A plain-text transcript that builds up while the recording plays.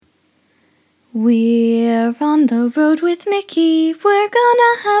We're on the road with Mickey, we're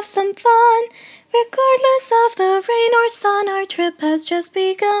gonna have some fun. Regardless of the rain or sun, our trip has just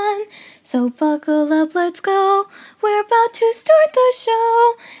begun. So buckle up, let's go, we're about to start the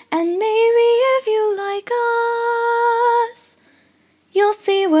show. And maybe if you like us, you'll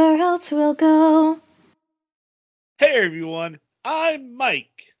see where else we'll go. Hey everyone, I'm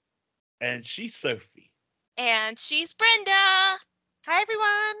Mike, and she's Sophie, And she's Brenda. Hi,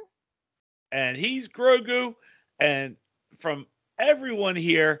 everyone. and he's Grogu, and from everyone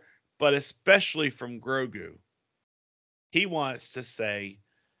here, but especially from Grogu, he wants to say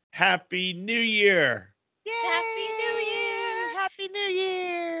Happy New Year. Yay! Happy New Year. Happy New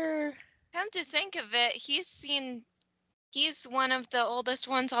Year. Come to think of it, he's one of the oldest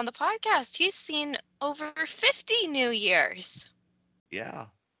ones on the podcast. He's seen over 50 New Years. Yeah,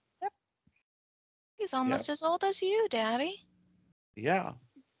 He's almost as old as you, Daddy. yeah,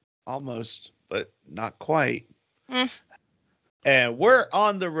 almost, but not quite. Mm. And we're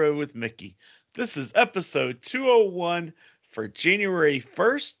on the road with Mickey. This is episode 201 for January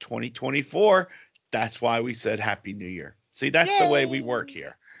 1st, 2024. That's why we said Happy New Year. See, that's the way we work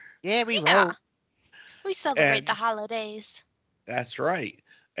here. Yeah, we Yeah. roll. We celebrate And the holidays. that's right.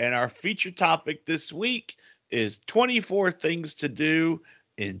 And our feature topic this week is 24 things to do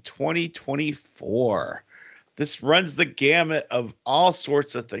in 2024. This runs the gamut of all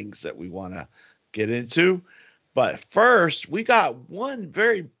sorts of things that we want to get into. But first, we got one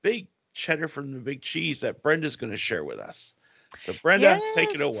very big cheddar from the big cheese that Brenda's going to share with us. So, Brenda, take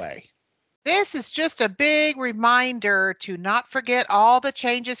it Yes. away. This is just a big reminder to not forget all the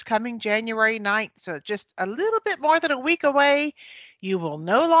changes coming January 9th. So, just a little bit more than a week away. You will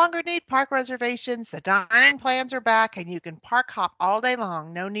no longer need park reservations. The dining plans are back, and you can park hop all day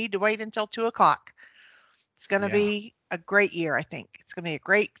long. No need to wait until 2 o'clock. It's going to Yeah. be a great year, I think. It's going to be a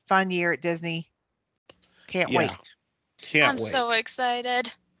great, fun year at Disney. Can't Yeah. wait. Can't I'm wait. so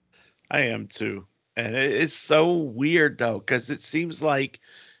excited. I am too. And it's so weird though, because it seems like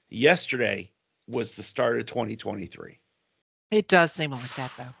yesterday was the start of 2023. It does seem like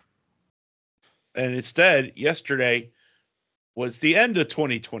that, though. And instead, yesterday was the end of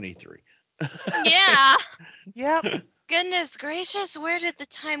 2023. Yeah. Yep. Goodness gracious, where did the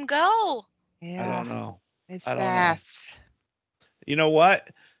time go? Yeah. I don't know. It's I don't know. fast. You know what?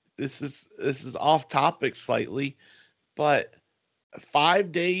 This is off topic slightly, but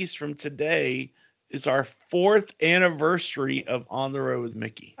 5 days from today is our 4th anniversary of On the Road with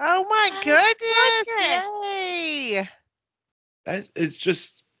Mickey. Oh my goodness. goodness! Yay! It's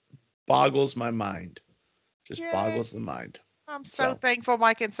just boggles my mind. Just Yay. boggles the mind. I'm so thankful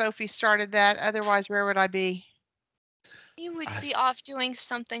Mike and Sophie started that. Otherwise, where would I be? You would be off doing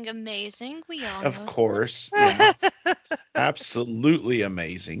something amazing. We all know Of course. Yeah. Absolutely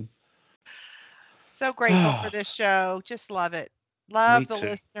amazing. So grateful for this show. Just love it. Love Me the too.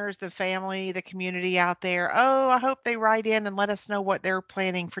 listeners, the family, the community out there. Oh, I hope they write in and let us know what they're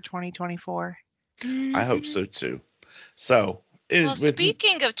planning for 2024. I hope so too. So, Well,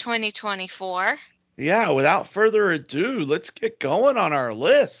 speaking of 2024. Yeah, without further ado, let's get going on our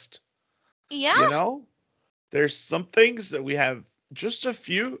list. Yeah. You know, there's some things that we have just a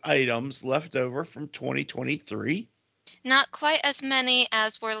few items left over from 2023. Not quite as many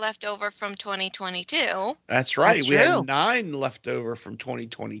as were left over from 2022. That's right. That's we had true. 9 left over from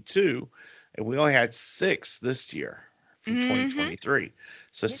 2022, and we only had 6 this year from 2023.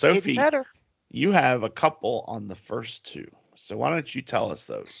 So, It's getting Sophie, better. you have a couple on the first 2. So, why don't you tell us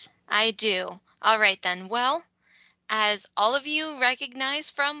those? I do. All right then. Well, as all of you recognize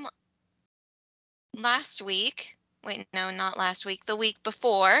from last week, wait, no, not last week, the week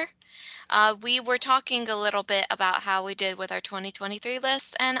before, we were talking a little bit about how we did with our 2023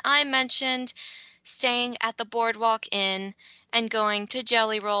 list, and I mentioned staying at the Boardwalk Inn and going to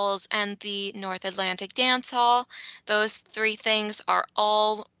Jelly Rolls and the North Atlantic Dance Hall. Those 3 things are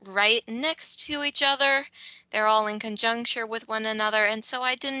all right next to each other. They're all in conjunction with one another, and so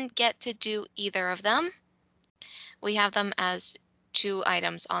I didn't get to do either of them. We have them as 2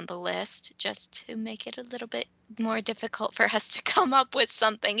 items on the list just to make it a little bit more difficult for us to come up with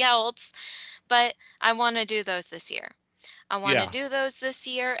something else. But I want to do those this year. I want to do those this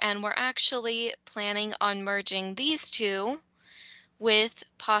year, and we're actually planning on merging these 2 with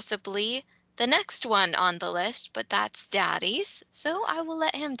possibly the next one on the list, but that's Daddy's. So I will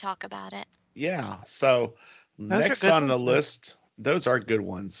let him talk about it. Yeah. So, Those are next good on the ones, though. list, those are good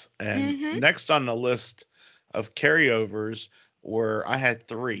ones. And next on the list of carryovers were I had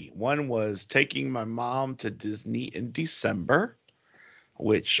 3. One was taking my mom to Disney in December,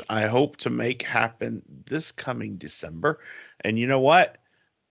 which I hope to make happen this coming December. And you know what?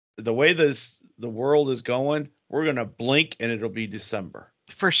 the way the world is going, we're gonna blink and it'll be December.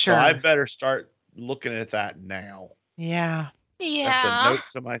 For So I sure. better start looking at that now. Yeah. That's a Yeah. note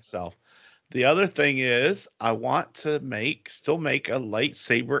to myself. The other thing is I want to still make a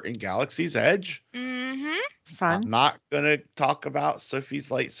lightsaber in Galaxy's Edge. Mm-hmm. I'm Fun. not going to talk about Sophie's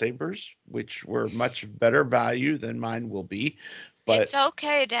lightsabers, which were much better value than mine will be. It's But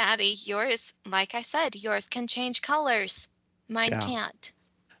okay, Daddy. Yours, like I said, yours can change colors. Mine yeah. can't.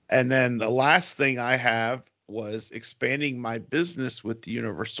 And then the last thing I have was expanding my business with the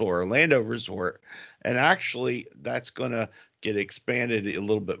Universal Orlando Resort. And actually, that's going to get expanded a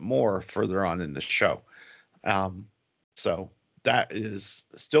little bit more further on in the show. Um, so that is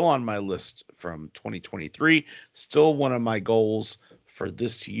still on my list from 2023. Still one of my goals for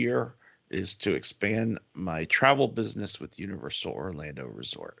this year is to expand my travel business with Universal Orlando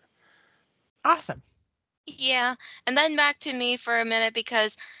Resort. Awesome. Yeah, and then back to me for a minute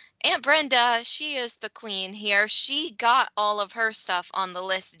because Aunt Brenda, she is the queen here. She got all of her stuff on the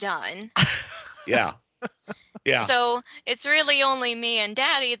list done. Yeah. Yeah. So it's really only me and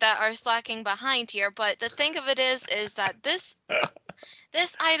Daddy that are slacking behind here. But the thing of it is that this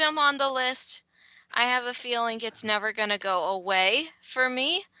item on the list, I have a feeling it's never gonna go away for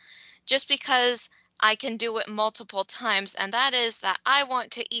me, just because I can do it multiple times, and that is that I want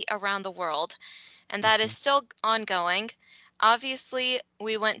to eat around the world, and that is still ongoing. Obviously,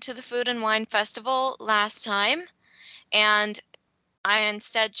 we went to the Food and Wine Festival last time, and I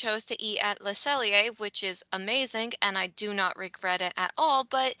instead chose to eat at Le Cellier, which is amazing, and I do not regret it at all.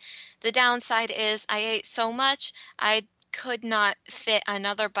 But the downside is I ate so much, I could not fit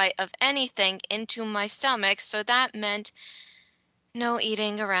another bite of anything into my stomach, so that meant no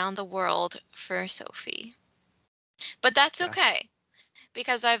eating around the world for Sophie. But that's Yeah. okay,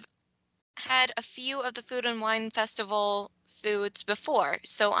 because I've had a few of the Food and Wine Festival foods before,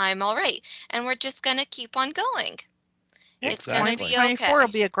 so I'm all right. And we're just going to keep on going. Yep. It's going to Exactly. be 2024 will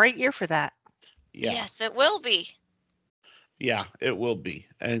okay. be a great year for that. Yeah. Yes, it will be. Yeah, it will be.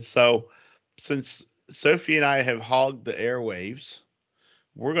 And so since Sophie and I have hogged the airwaves,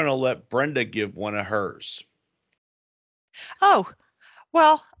 we're going to let Brenda give one of hers. Oh,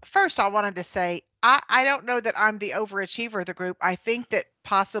 well, first I wanted to say I don't know that I'm the overachiever of the group. I think that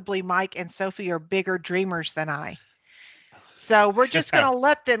possibly Mike and Sophie are bigger dreamers than I. So we're just going to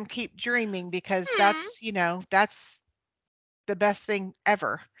let them keep dreaming because that's, that's the best thing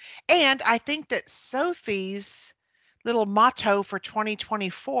ever. And I think that Sophie's little motto for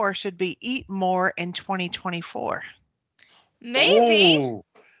 2024 should be eat more in 2024. Maybe.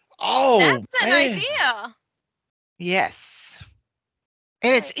 Oh, That's an man. idea. Yes.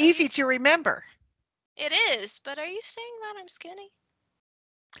 And it's Wait, are you easy to remember. It is, but are you saying that I'm skinny?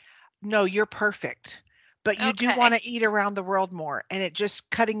 No, you're perfect. But you do Okay. want to eat around the world more. And it just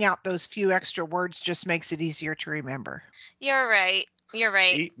cutting out those few extra words just makes it easier to remember. You're right. You're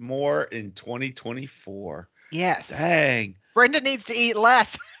right. Eat more in 2024. Yes. Dang. Brenda needs to eat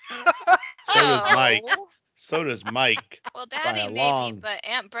less. So does Mike. Oh. So does Mike. Well, By Daddy a maybe, long. but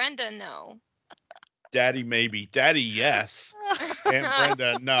Aunt Brenda, no. Daddy maybe. Daddy, yes. Aunt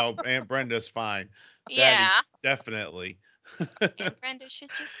Brenda, no. Aunt Brenda's fine. Daddy, Yeah. definitely. Aunt Brenda should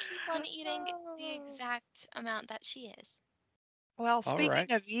just keep on eating the exact amount that she is. Well, All right.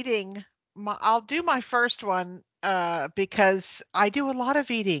 speaking of eating, I'll do my first one because I do a lot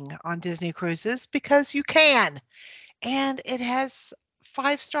of eating on Disney cruises because you can. And it has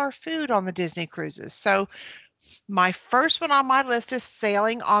 5-star food on the Disney cruises. So my first one on my list is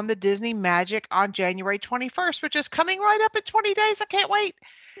sailing on the Disney Magic on January 21st, which is coming right up in 20 days. I can't wait.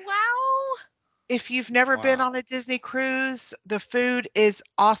 Wow. If you've never been on a Disney cruise, the food is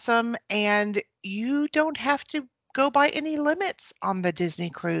awesome and you don't have to go by any limits on the Disney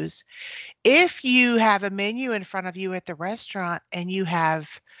cruise. If you have a menu in front of you at the restaurant and you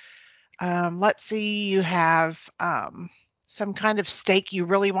have, let's see, you have some kind of steak you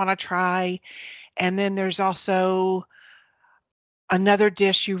really want to try, and then there's also another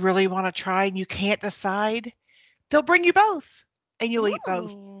dish you really want to try and you can't decide, they'll bring you both and you'll eat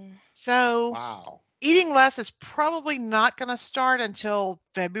both. Ooh. So Wow. eating less is probably not going to start until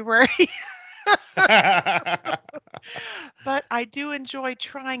February. But I do enjoy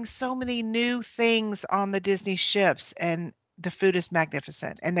trying so many new things on the Disney ships, and the food is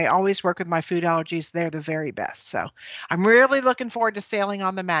magnificent. And they always work with my food allergies. They're the very best. So I'm really looking forward to sailing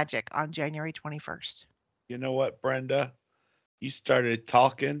on the Magic on January 21st. You know what, Brenda? You started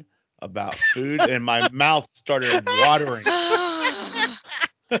talking about food and my mouth started watering.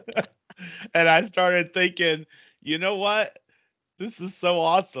 And I started thinking, you know what? This is so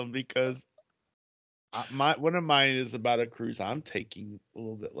awesome because One of mine is about a cruise I'm taking a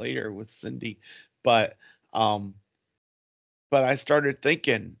little bit later with Cindy, but um, but I started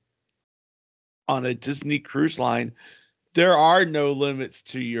thinking on a Disney cruise line, there are no limits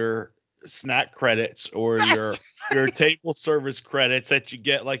to your snack credits or That's your table service credits that you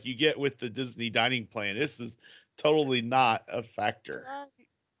get like you get with the Disney dining plan. This is totally not a factor. right.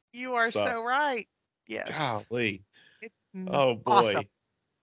 You are So, so right. Yes. golly. It's Oh awesome. boy.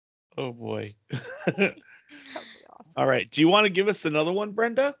 Oh boy. Totally awesome. All right. Do you want to give us another one,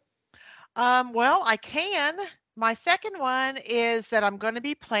 Brenda? Well, I can. My second one is that I'm going to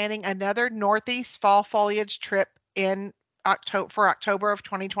be planning another Northeast fall foliage trip in October of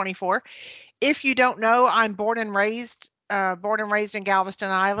 2024. If you don't know, I'm born and raised in Galveston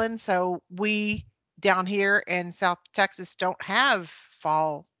Island. So we down here in South Texas don't have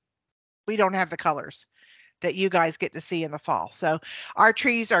fall. We don't have the colors that you guys get to see in the fall. So our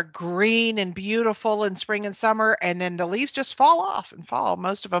trees are green and beautiful in spring and summer, and then the leaves just fall off and fall,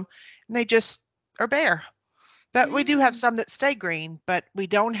 most of them, and they just are bare. But we do have some that stay green, but we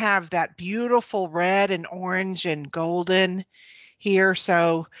don't have that beautiful red and orange and golden here.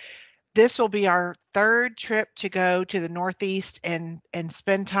 So this will be our third trip to go to the Northeast and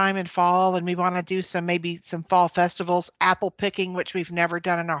spend time in fall. And we want to do maybe some fall festivals, apple picking, which we've never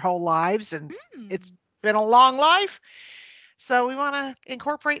done in our whole lives, and it's been a long life. So we want to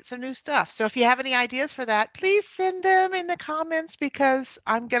incorporate some new stuff. So if you have any ideas for that, please send them in the comments because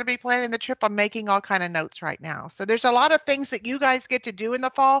I'm going to be planning the trip. I'm making all kind of notes right now. So there's a lot of things that you guys get to do in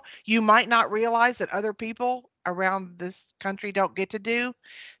the fall. You might not realize that other people around this country don't get to do.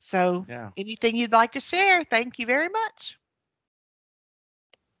 So Yeah. anything you'd like to share, thank you very much.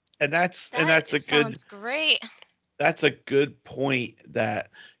 And that's That a good sounds great. that's a good point that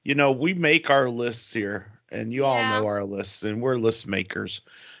we make our lists here and you all Yeah. know our lists and we're list makers.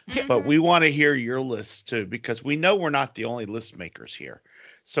 But Mhm. we want to hear your lists too because we know we're not the only list makers here.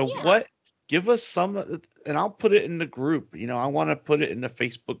 So Yeah. give us some and I'll put it in the group. I want to put it in the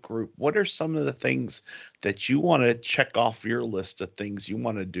Facebook group. What are some of the things that you want to check off your list of things you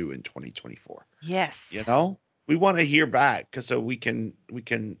want to do in 2024? Yes. We want to hear back because so we can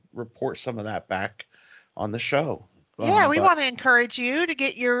report some of that back on the show. Yeah, we But want to encourage you to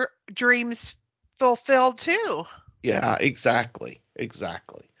get your dreams fulfilled too. yeah, exactly.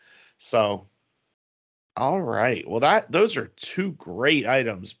 So, all right. Well, those are two great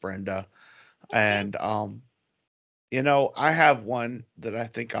items, Brenda. Okay. And I have one that I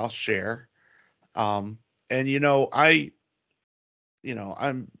think I'll share. And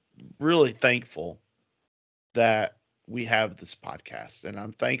I'm really thankful that we have this podcast, and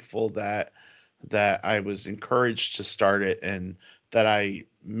I'm thankful that I was encouraged to start it, and that I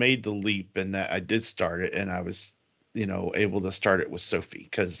made the leap, and that I did start it, and I was, able to start it with Sophie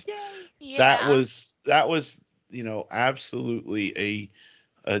because Yay. that Yeah. was absolutely a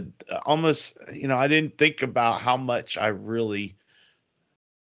almost I didn't think about how much I really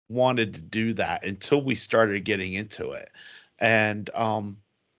wanted to do that until we started getting into it, and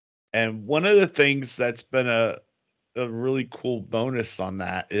one of the things that's been a really cool bonus on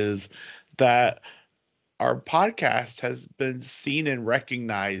that is that our podcast has been seen and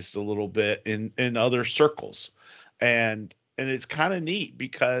recognized a little bit in other circles, and it's kind of neat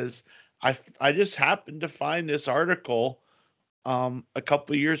because I just happened to find this article a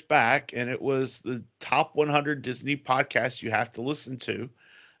couple of years back, and it was the top 100 Disney podcasts you have to listen to.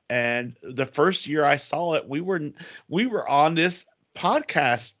 And the first year I saw it, we were on this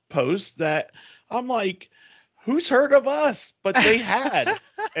podcast post that I'm like, who's heard of us? But they had,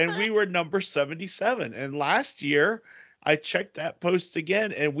 and we were number 77. And last year I checked that post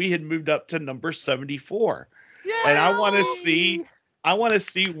again, and we had moved up to number 74. And Yay! I want to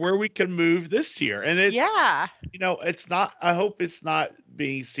see where we can move this year. And Yeah. it's not. I hope it's not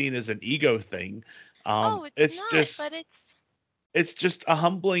being seen as an ego thing. Oh, it's It's not, just but it's a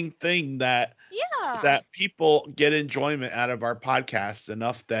humbling thing that yeah. people get enjoyment out of our podcast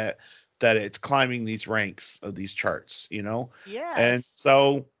enough that it's climbing these ranks of these charts. And Yes.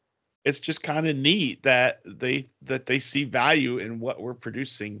 so it's just kind of neat that they see value in what we're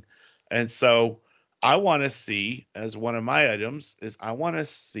producing. And so I want to see, as one of my items is, I want to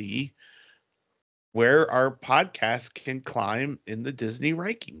see where our podcast can climb in the Disney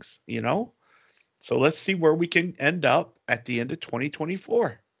rankings. So let's see where we can end up at the end of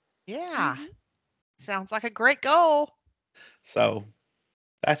 2024. Yeah. Mhm. Sounds like a great goal. So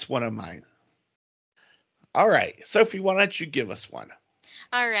that's one of mine. All right, Sophie, why don't you give us one?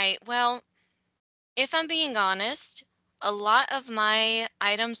 All right. Well, if I'm being honest, a lot of my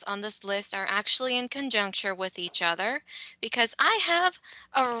items on this list are actually in conjuncture with each other because I have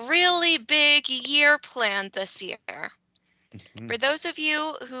a really big year planned this year. For those of you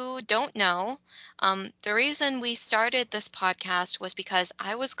who don't know, the reason we started this podcast was because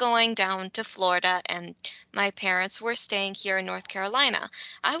I was going down to Florida and my parents were staying here in North Carolina.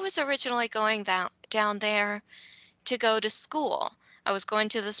 I was originally going down there to go to school. I was going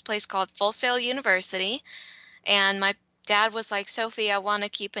to this place called Full Sail University, and my dad was like, Sophie, I want to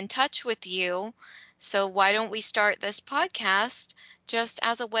keep in touch with you. So why don't we start this podcast just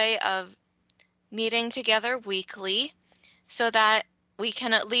as a way of meeting together weekly so that we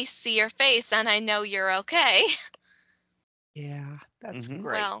can at least see your face and I know you're okay. Yeah, that's Mhm.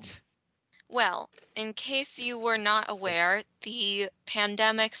 great. Well, in case you were not aware, the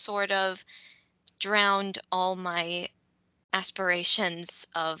pandemic sort of drowned all my aspirations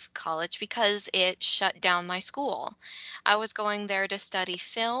of college because it shut down my school. I was going there to study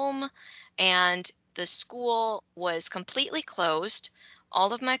film, and the school was completely closed.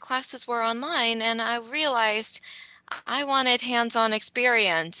 All of my classes were online, and I realized I wanted hands on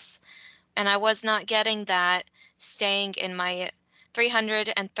experience, and I was not getting that staying in my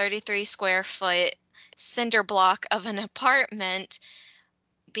 333 square foot cinder block of an apartment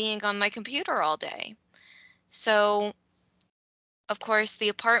being on my computer all day. So of course, the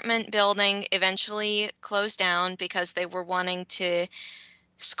apartment building eventually closed down because they were wanting to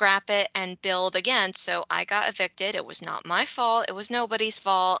scrap it and build again. So I got evicted. It was not my fault. It was nobody's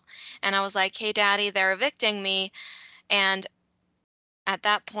fault. And I was like, hey, daddy, they're evicting me. And at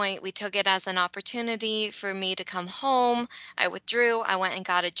that point, we took it as an opportunity for me to come home. I withdrew. I went and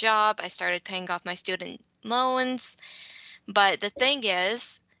got a job. I started paying off my student loans. But the thing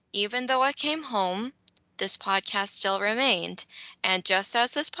is, even though I came home, this podcast still remained. And just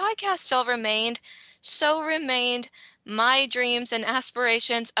as this podcast still remained, so remained my dreams and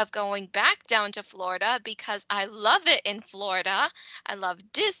aspirations of going back down to Florida because I love it in Florida. I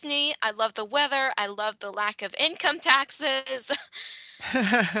love Disney. I love the weather. I love the lack of income taxes.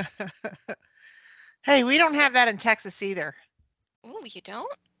 Hey, we don't have that in Texas either. Ooh, you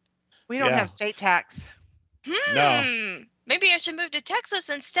don't? We don't Yeah. have state tax. No. Maybe I should move to Texas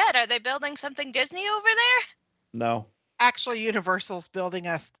instead. Are they building something Disney over there? No. Actually, Universal's building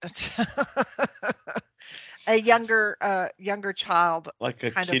us a younger child Like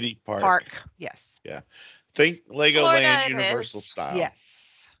a kind of kiddie park. park. Yes. Think Florida Legoland it Universal is. style.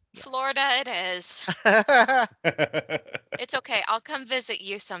 Yes. Florida it is. It's okay. I'll come visit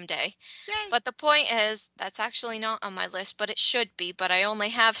you someday. Yay. But the point is, that's actually not on my list, but it should be. But I only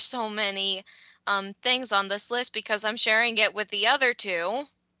have so many things on this list because I'm sharing it with the other two.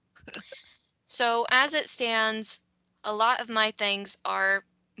 So as it stands, a lot of my things are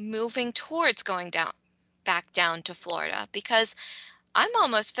moving towards going back down to Florida because I'm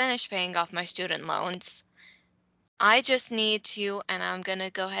almost finished paying off my student loans. I just need to, and I'm going to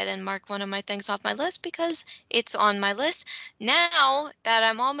go ahead and mark one of my things off my list because it's on my list. Now that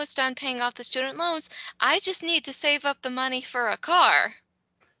I'm almost done paying off the student loans, I just need to save up the money for a car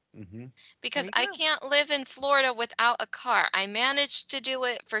hmm because There I you go. can't live in Florida without a car. I managed to do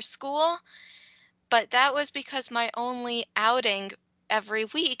it for school, but that was because my only outing every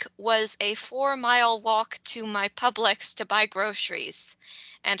week was a 4-mile walk to my Publix to buy groceries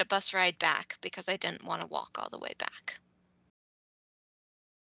and a bus ride back because I didn't want to walk all the way back.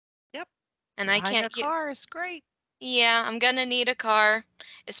 Yep. And I Buying a can't. car is great. Yeah, I'm gonna need a car,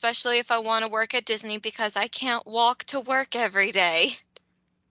 especially if I want to work at Disney because I can't walk to work every day.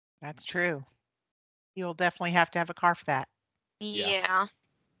 That's true. You'll definitely have to have a car for that. Yeah. Yeah.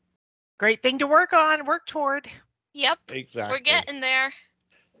 Great thing to work toward. Yep. Exactly. We're getting there.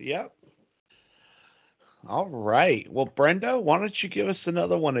 Yep. All right. Well, Brenda, why don't you give us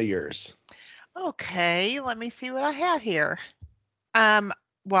another one of yours? Okay, let me see what I have here.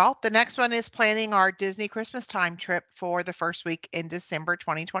 Well, the next one is planning our Disney Christmas time trip for the first week in December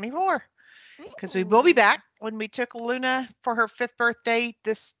 2024. Because we will be Ooh. back when we took Luna for her 5th birthday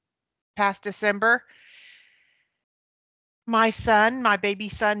this past December. My baby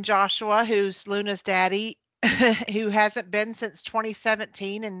son Joshua, who's Luna's daddy, who hasn't been since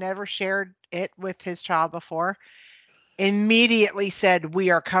 2017 and never shared it with his child before, immediately said, "We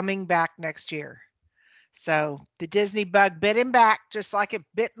are coming back next year." So the Disney bug bit him back, just like it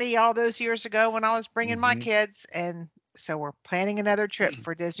bit me all those years ago when I was bringing my Mhm. kids. And so we're planning another trip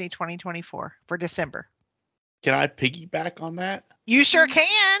for Disney 2024 for December. Can I piggyback on that? You sure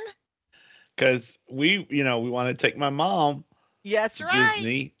can. Because we want to take my mom That's to right.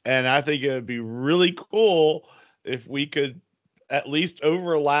 Disney, and I think it would be really cool if we could at least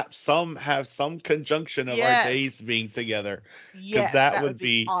overlap. Some have some conjunction of our days being Yes. together, because Yes, that would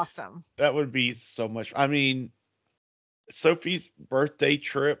be awesome. that would be so much. I mean, Sophie's birthday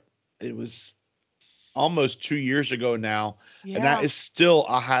trip, it was almost 2 years ago now, and that Yeah. is still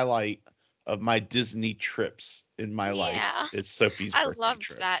a highlight of my Disney trips in my life. Yeah. Is Sophie's I birthday loved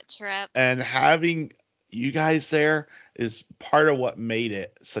trip, that trip. and having you guys there is part of what made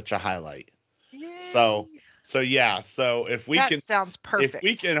it such a highlight. So, Yay. yeah. So That sounds if we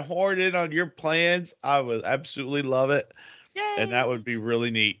perfect. can hoard in on your plans, I would absolutely love it, and that would Yay. be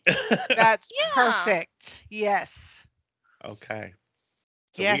really neat. That's Yeah. perfect. Yes. Okay.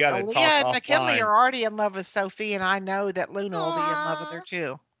 So we Yes, got to talk Aaliyah and McKinley offline. are already in love with Sophie, and I know that Luna will be in love with her Aw.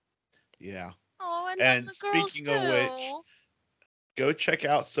 too. Yeah. Oh, and then And the girls speaking of which, too. go check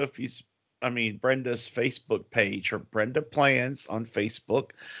out Brenda's Facebook page, or Brenda Plans on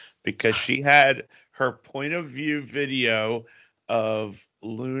Facebook, because she had her point of view video of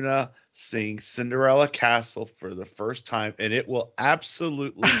Luna seeing Cinderella Castle for the first time, and it will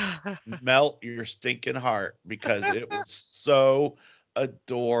absolutely melt your stinking heart because it was so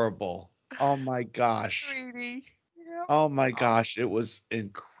adorable. Oh my gosh. Sweetie. Yep. Oh my Awesome. gosh, it was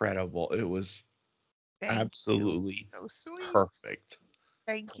incredible. It was Thank you. absolutely So sweet. perfect.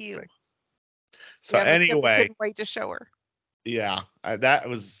 Thank you. Perfect. So Yeah, McKinley anyway, couldn't wait to show her. yeah,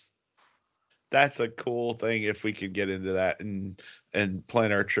 that's a cool thing if we could get into that and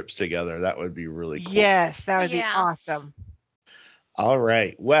plan our trips together. That would be really cool. Yes, that would be Yeah. awesome. All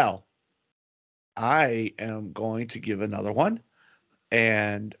right. Well, I am going to give another one.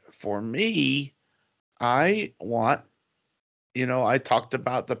 And for me, I want, I talked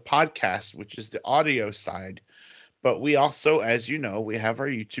about the podcast, which is the audio side, but we also, as you know, we have our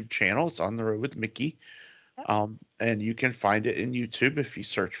YouTube channel. It's On the Road with Mickey. Yep. And you can find it in YouTube if you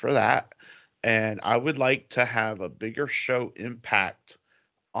search for that. And I would like to have a bigger show impact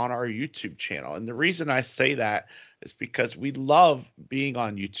on our YouTube channel. And the reason I say that is because we love being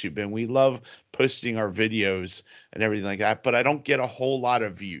on YouTube and we love posting our videos and everything like that, but I don't get a whole lot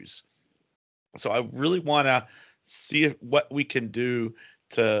of views. So I really want to see what we can do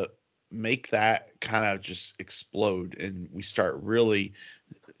to make that kind of just explode and we start really,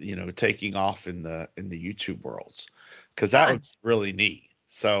 taking off in the YouTube worlds, because that would Fun. be really neat.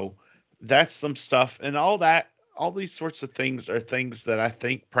 So that's some stuff, and all these sorts of things are things that I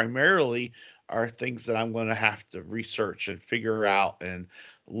think primarily are things that I'm going to have to research and figure out and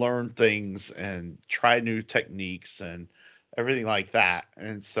learn things and try new techniques and everything like that.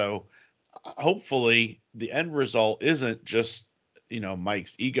 And so hopefully the end result isn't just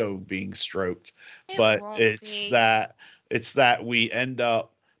Mike's ego being stroked, It but won't it's be. that we end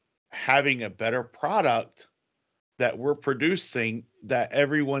up having a better product that we're producing, that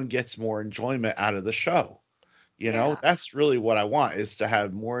everyone gets more enjoyment out of the show. Yeah. That's really what I want, is to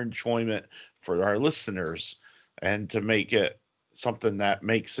have more enjoyment for our listeners and to make it something that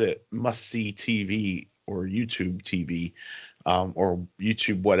makes it must see TV or YouTube TV, or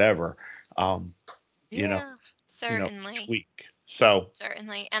YouTube whatever, um, you know, Yeah. each Certainly. week. So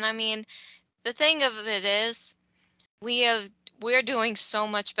Certainly. And I mean, the thing of it is, we have we're doing so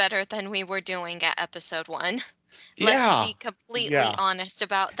much better than we were doing at episode 1. Let's yeah, be completely yeah. honest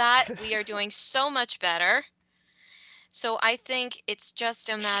about that. We are doing so much better. So I think it's just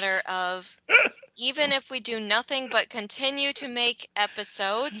a matter of, even if we do nothing but continue to make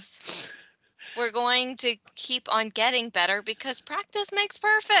episodes, we're going to keep on getting better because practice makes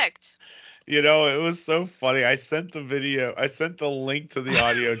perfect. It was so funny. I sent the link to the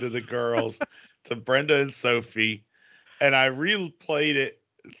audio to the girls, to Brenda and Sophie, and I replayed it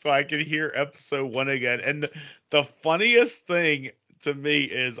so I could hear episode 1 again. And the funniest thing to me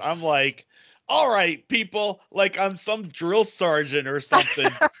is I'm like, all right, people, like I'm some drill sergeant or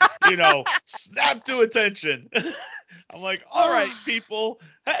something, snap to attention. I'm like, all right, people,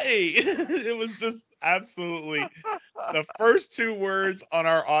 hey. It was just absolutely, the first 2 words on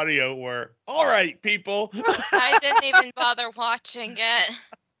our audio were, all right, people. I didn't even bother watching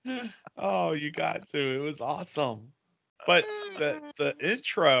it. Oh, you got to. It was awesome. But the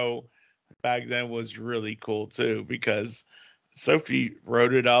intro back then was really cool too, because Sophie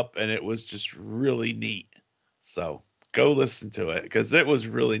wrote it up and it was just really neat. So go listen to it because it was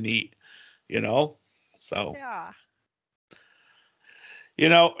really neat, you know? So, Yeah. it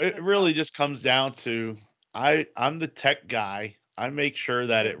That's really awesome. just comes down to I'm the tech guy. I make sure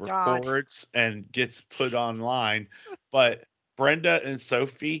that it Thank God. records and gets put online. But Brenda and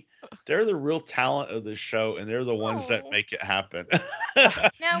Sophie, they're the real talent of the show and they're the ones that Oh, make it happen.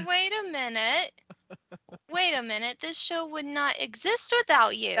 now wait a minute. Wait a minute, this show would not exist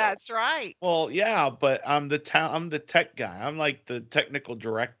without you. That's right. Well, yeah, but I'm the tech guy. I'm like the technical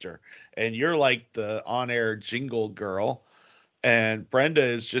director, and you're like the on-air jingle girl, and Brenda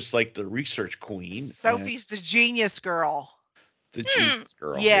is just like the research queen and Sophie's the genius girl. the genius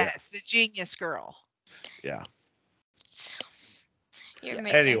girl. Yes, the genius girl. Yeah. You're Yeah,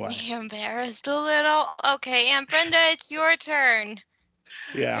 making anyway. me embarrassed a little. Okay, Aunt Brenda, it's your turn.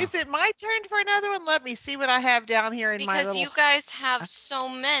 Yeah. Is it my turn for another one? Let me see what I have down here in my Because little. you guys have so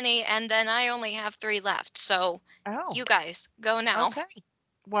many, and then I only have 3 left. So Oh, you guys go now. okay.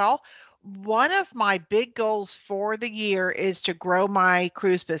 Well, one of my big goals for the year is to grow my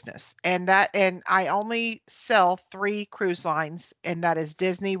cruise business. And I only sell 3 cruise lines, and that is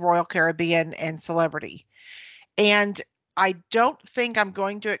Disney, Royal Caribbean, and Celebrity. And I don't think I'm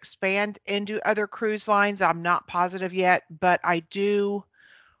going to expand into other cruise lines. I'm not positive yet, but I do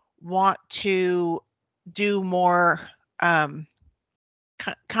want to do more kind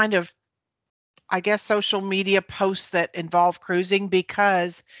of, I guess, social media posts that involve cruising,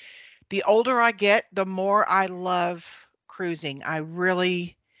 because the older I get, the more I love cruising. I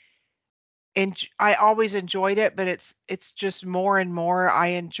really I always enjoyed it, but it's just more and more I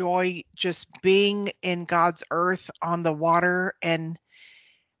enjoy just being in God's earth on the water, and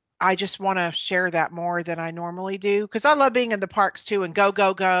I just want to share that more than I normally do, because I love being in the parks too and go,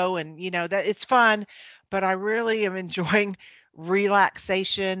 and that it's fun, but I really am enjoying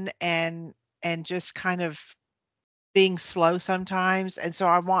relaxation and just kind of being slow sometimes. And so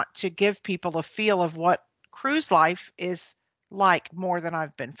I want to give people a feel of what cruise life is like more than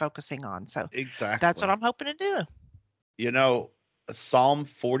I've been focusing on. So Exactly. that's what I'm hoping to do. You know, Psalm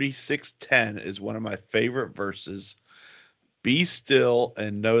 46:10 is one of my favorite verses. Be still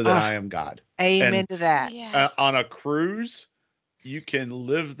and know that I am God. Amen And to that. Yes. on a cruise, you can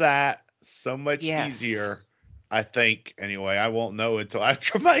live that so much Yes. easier. I think, anyway. I won't know until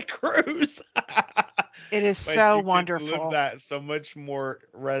after my cruise. It is But so you can wonderful. live that so much more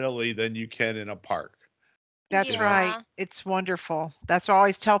readily than you can in a park. That's Yeah. right. It's wonderful. That's why I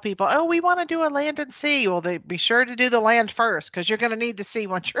always tell people, oh, we want to do a land and sea. Well, they be sure to do the land first, because you're going to need the sea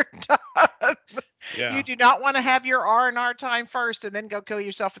once you're done. Yeah. You do not want to have your R&R time first and then go kill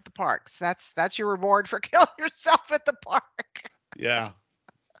yourself at the parks. That's your reward for killing yourself at the park. Yeah.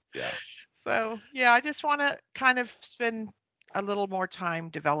 Yeah. So, yeah, I just want to kind of spend a little more time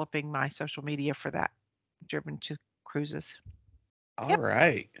developing my social media for that, driven to cruises. All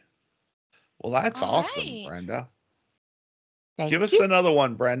right. Well, that's All awesome, right. Brenda. Thank Give us you. another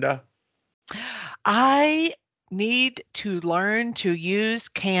one, Brenda. I need to learn to use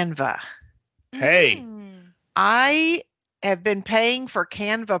Canva. Hey. I have been paying for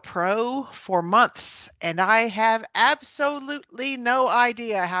Canva Pro for months, and I have absolutely no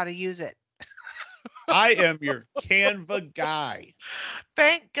idea how to use it. I am your Canva guy.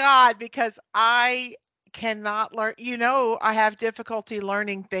 Thank God, because I cannot learn. I have difficulty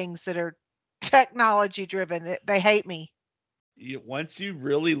learning things that are technology driven. They hate me. Once you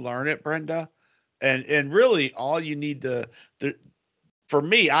really learn it, Brenda, and really all you need for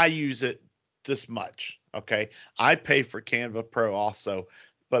me, I use it this much. Okay. I pay for Canva Pro also,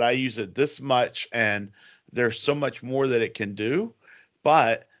 but I use it this much, and there's so much more that it can do.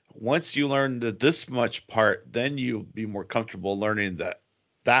 But once you learn the this much part, then you'll be more comfortable learning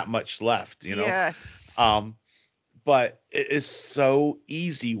that much left, Yes. But it is so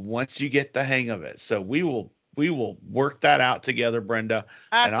easy once you get the hang of it. So we will work that out together, Brenda,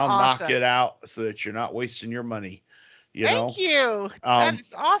 and That's I'll awesome. knock it out so that you're not wasting your money. Thank you. That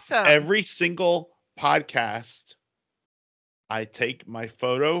is awesome. Every single podcast, I take my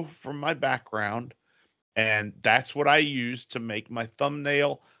photo from my background, and that's what I use to make my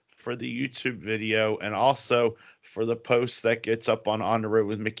thumbnail for the YouTube video, and also for the post that gets up on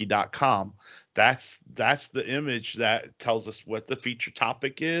ontheroadwithmickey.com. That's the image that tells us what the feature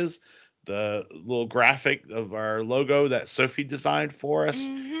topic is, the little graphic of our logo that Sophie designed for us,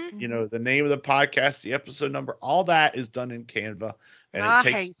 the name of the podcast, the episode number, all that is done in Canva. And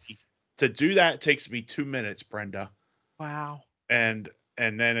it takes to do that takes me 2 minutes, Brenda. Wow. And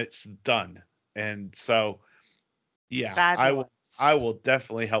then it's done. And so, yeah, Fabulous. I will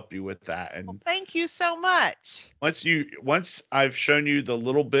definitely help you with that. And well, thank you so much. Once I've shown you the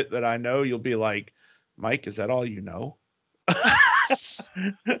little bit that I know, you'll be like, Mike, is that all you know?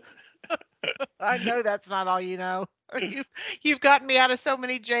 I know that's not all you know. You've gotten me out of so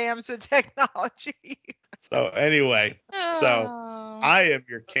many jams with technology. So anyway, so Oh. I am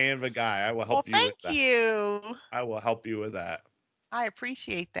your Canva guy. I will help you with that. Thank you. I will help you with that. I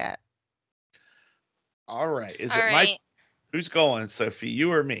appreciate that. All right. Is All it right. Mike? Who's going, Sophie?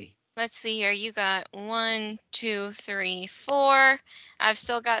 You or me? Let's see here. You got 1, 2, 3, 4. I've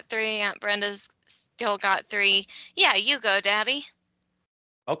still got 3. Aunt Brenda's still got 3. Yeah, you go, Daddy.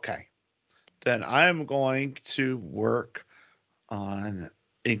 Okay. Then I am going to work on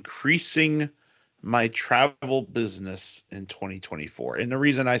increasing my travel business in 2024. And the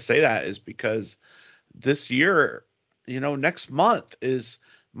reason I say that is because this year, next month is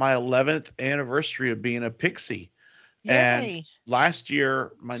my 11th anniversary of being a Pixie. And Yay. last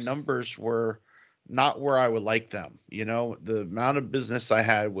year, my numbers were not where I would like them. The amount of business I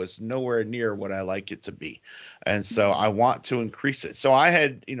had was nowhere near what I like it to be. And so I want to increase it. So I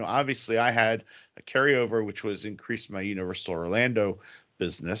had, obviously I had a carryover, which was increase my Universal Orlando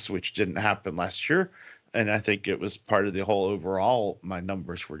business, which didn't happen last year. And I think it was part of the whole overall, my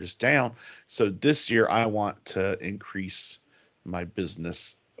numbers were just down. So this year I want to increase my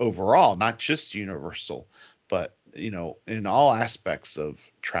business overall, not just Universal, but in all aspects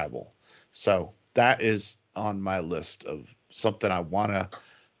of travel. So that is on my list of something I want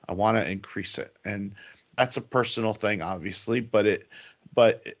to increase it. And that's a personal thing, obviously, but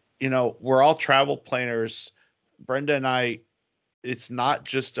we're all travel planners. Brenda and I, it's not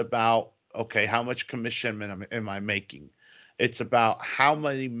just about, okay, how much commission am I making? It's about how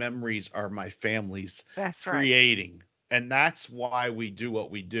many memories are my families That's right. creating. And that's why we do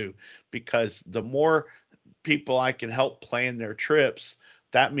what we do, because the more people I can help plan their trips,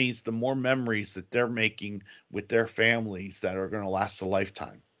 that means the more memories that they're making with their families that are going to last a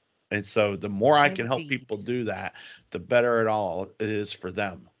lifetime. And so the more I can help Indeed. people do that, the better it is for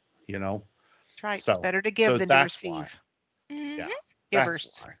them, you know? That's right. It's So, better to give so than to that's why. receive. Hmm. Yeah, that's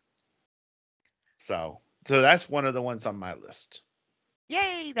Givers. why. So that's one of the ones on my list.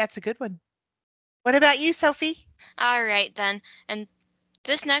 Yay. That's a good one. What about you, Sophie? All right, then. And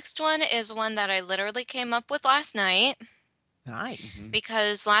this next one is one that I literally came up with last night Nice. Mhm.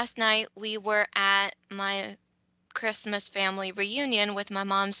 because last night we were at my Christmas family reunion with my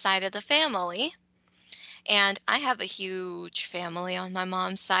mom's side of the family. And I have a huge family on my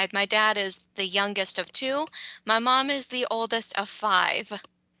mom's side. My dad is the youngest of 2. My mom is the oldest of 5.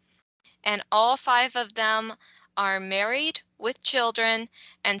 And all 5 of them are married with children,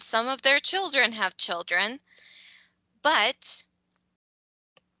 and some of their children have children. But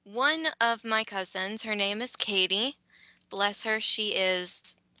one of my cousins, her name is Katie. Bless her, she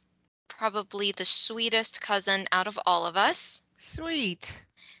is probably the sweetest cousin out of all of us. Sweet.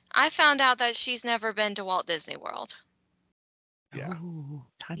 I found out that she's never been to Walt Disney World. Yeah. Oh,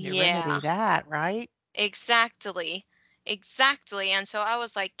 time to remedy Yeah, that, right? exactly. Exactly. And so I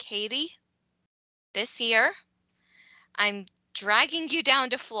was like, Katie, this year I'm dragging you down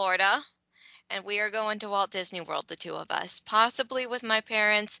to Florida and we are going to Walt Disney World, the 2 of us, possibly with my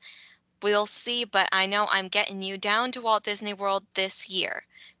parents. We'll see, but I know I'm getting you down to Walt Disney World this year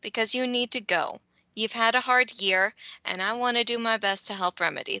because you need to go. You've had a hard year, and I want to do my best to help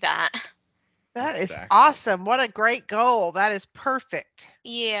remedy that. That is Exactly. awesome. What a great goal. That is perfect.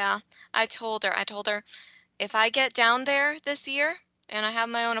 Yeah, I told her, if I get down there this year and I have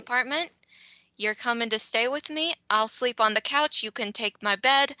my own apartment, you're coming to stay with me. I'll sleep on the couch. You can take my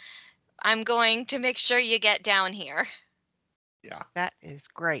bed. I'm going to make sure you get down here. Yeah. That is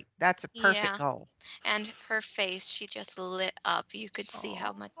great. That's a perfect Yeah. goal. And her face, she just lit up. You could see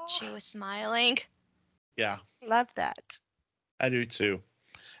how much Oh, she was smiling. Yeah. love that. I do too.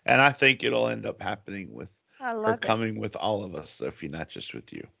 And I think it'll end up happening with I her love it. coming with all of us, Sophie, not just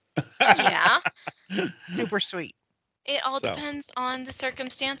with you. Yeah. Super sweet. It all So, depends on the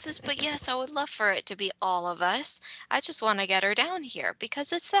circumstances, but yes, I would love for it to be all of us. I just want to get her down here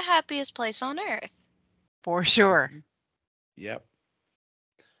because it's the happiest place on earth. For sure. mhm. Yep.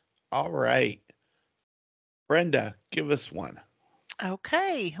 All right. Brenda, give us one.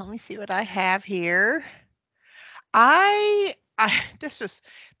 Okay, let me see what I have here. I this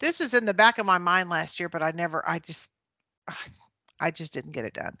was in the back of my mind last year, but I just didn't get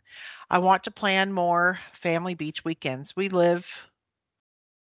it done. I want to plan more family beach weekends. We live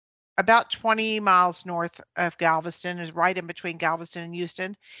about 20 miles north of Galveston, is right in between Galveston and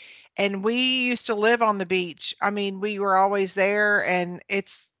Houston. And we used to live on the beach. I mean, we were always there, and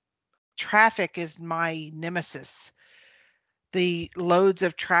it's traffic is my nemesis. The loads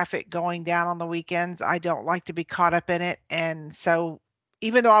of traffic going down on the weekends, I don't like to be caught up in it. And so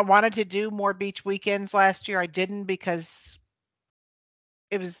even though I wanted to do more beach weekends last year, I didn't because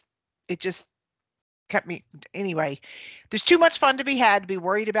it was it just kept me anyway. There's too much fun to be had to be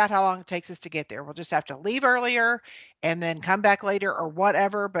worried about how long it takes us to get there. We'll just have to leave earlier and then come back later or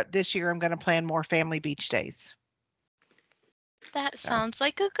whatever. But this year I'm going to plan more family beach days. That Yeah, sounds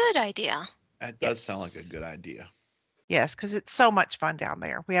like a good idea. that does sound like a Yes. good idea. Yes, because it's so much fun down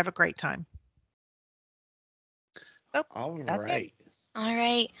there. We have a great time. Nope, All that's it. right. All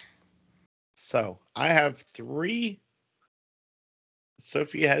right. So I have 3.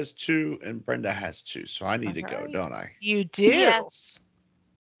 Sophia has 2 and Brenda has 2. So I need to go, Alright. don't I? You do. Yes.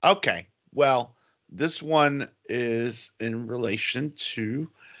 Okay. Well, this one is in relation to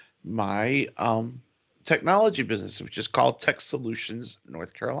my technology business, which is called Tech Solutions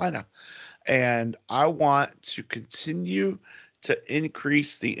North Carolina. And I want to continue to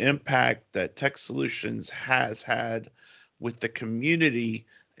increase the impact that Tech Solutions has had with the community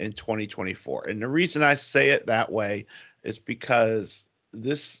in 2024. And the reason I say it that way is because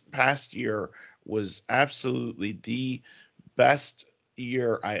this past year was absolutely the best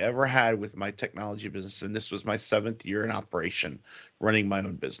year I ever had with my technology business. And this was my 7th year in operation running my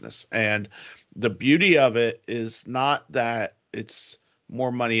own business. And the beauty of it is not that it's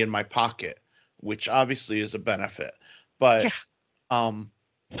more money in my pocket, which obviously is a benefit, Yeah. um,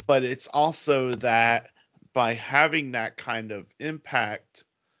 but it's also that by having that kind of impact,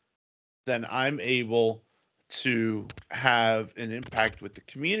 then I'm able to have an impact with the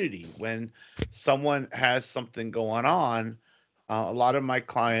community. When someone has something going on, a lot of my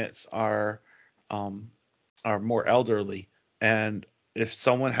clients um, are more elderly, and if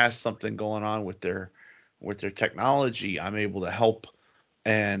someone has something going on with their technology, I'm able to help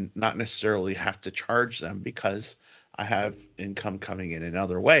and not necessarily have to charge them because I have income coming in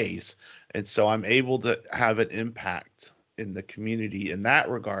other ways. And so I'm able to have an impact in the community in that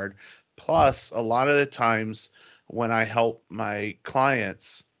regard. Plus, a lot of the times when I help my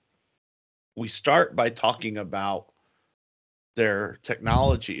clients, we start by talking about their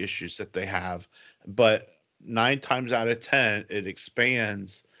technology issues that they have, but 9 times out of 10, it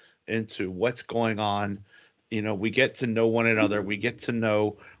expands into what's going on. You know, we get to know one another, we get to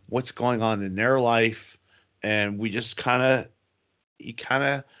know what's going on in their life, and we just you kind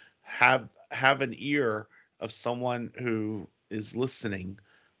of have an ear of someone who is listening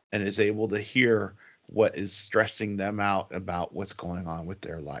and is able to hear what is stressing them out about what's going on with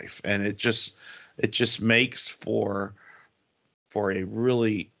their life. And it just makes for a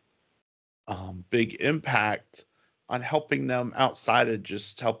really big impact on helping them outside of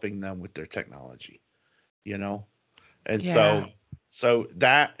just helping them with their technology, you know? And Yeah. so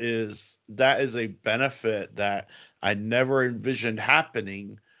that is a benefit that I never envisioned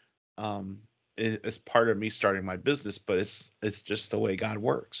happening as part of me starting my business, but it's just the way God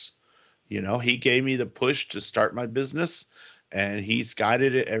works. You know, he gave me the push to start my business, and he's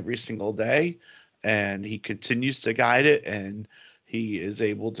guided it every single day, and he continues to guide it, and he is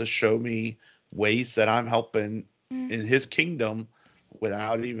able to show me ways that I'm helping in his kingdom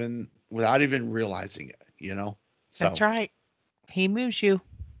without even realizing it, you know? That's So right. He moves you.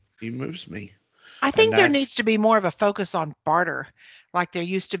 he moves me. I And think there needs that's to be more of a focus on barter, like there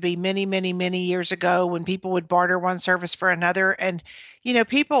used to be many, many, many years ago when people would barter one service for another. And,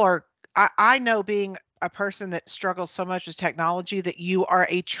 people are, I know being a person that struggles so much with technology that you are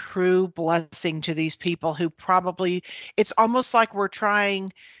a true blessing to these people who probably, it's almost like we're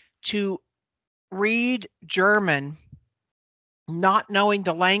trying to read German, not knowing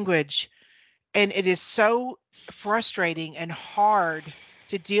the language. And it is so frustrating and hard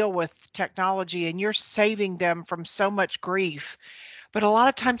to deal with technology, and you're saving them from so much grief. But a lot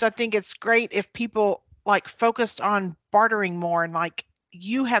of times I think it's great if people like focused on bartering more and like,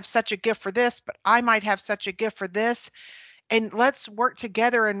 you have such a gift for this, but I might have such a gift for this. And let's work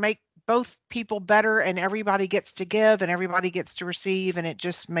together and make both people better, and everybody gets to give and everybody gets to receive, and it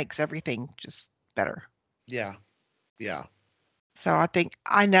just makes everything just better. yeah, yeah. So I think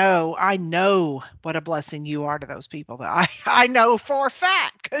I know what a blessing you are to those people. That I know for a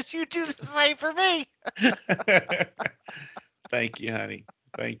fact because you do the same for me. Thank you, honey.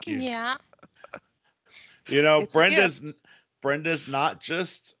 Thank you. Yeah. You know, It's a gift. Brenda's not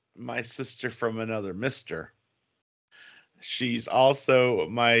just my sister from another mister. She's also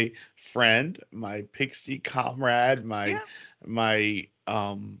my friend, my pixie comrade, Yeah. my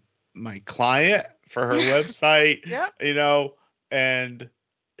my client for her website, Yeah. you know, and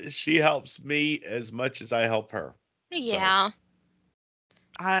she helps me as much as I help her. So, Yeah.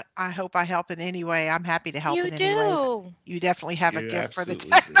 I hope I help in any way. I'm happy to help You in any way, but do. you definitely have a you gift for the absolutely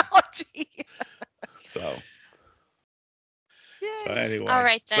do. technology. So, so Yay. All anyway,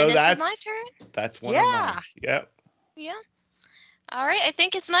 right, then. so Is it my that's turn? that's one of mine. Yeah. Yep. Yeah. All right. I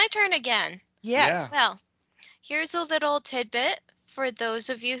think it's my turn again. Yeah. Yes. Well, here's a little tidbit for those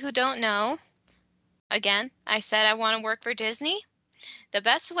of you who don't know. Again, I said I want to work for Disney. The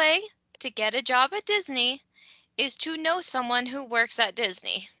best way to get a job at Disney is to know someone who works at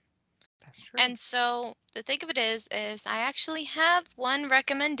Disney. That's true. true. And so the thing of it is I actually have one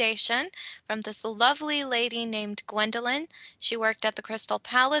recommendation from this lovely lady named Gwendolyn. She worked at the Crystal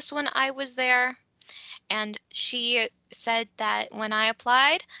Palace when I was there. And she said that when I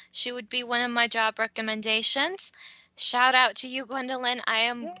applied, she would be one of my job recommendations. Shout out to you, Gwendolyn. I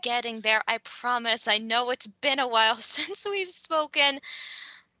am Yeah. getting there. I promise. I know it's been a while since we've spoken.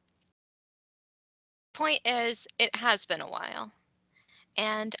 Point is, it has been a while.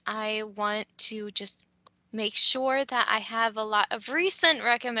 And I want to just make sure that I have a lot of recent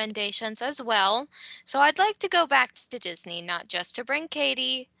recommendations as well. So I'd like to go back to Disney, not just to bring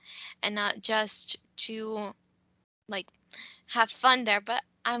Katie and not just to like have fun there, but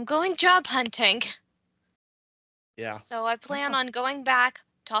I'm going job hunting. Yeah. So I plan Oh. on going back,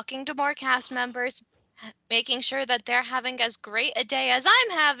 talking to more cast members, making sure that they're having as great a day as I'm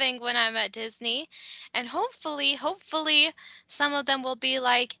having when I'm at Disney. And hopefully, some of them will be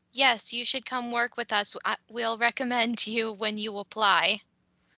like, yes, you should come work with us. We'll recommend you when you apply.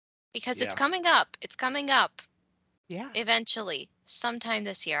 Because it's Yeah. coming up. It's coming up Yeah. eventually, sometime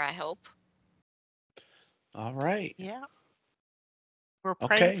this year, I hope. All right. Yeah. We're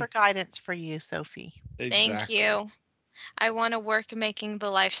praying Okay. for guidance for you, Sophie. Thank Exactly. you. I want to work making the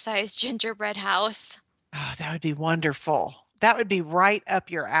life-size gingerbread house. Oh, that would be wonderful. That would be right up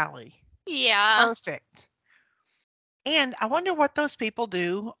your alley. Yeah. Perfect. And I wonder what those people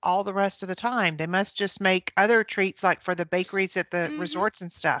do all the rest of the time. They must just make other treats like for the bakeries at the hmm resorts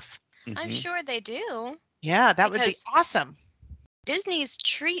and stuff. I'm Mhm. sure they do. Yeah, that would be Because awesome. Disney's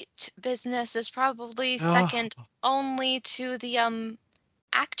treat business is probably Oh, second only to the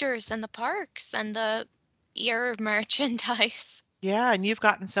actors and the parks and the ear merchandise. yeah, and you've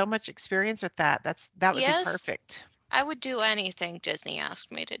gotten so much experience with that. That would be Yes, perfect. I would do anything Disney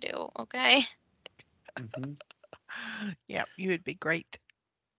asked me to do, okay? Mhm. Yeah, you would be great.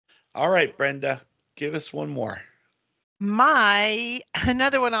 All right, Brenda, give us one more. My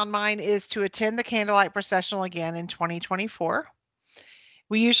another one on mine is to attend the candlelight processional again in 2024.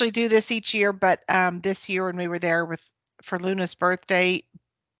 We usually do this each year, but this year when we were there for Luna's birthday,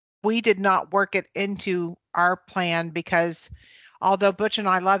 we did not work it into our plan because although Butch and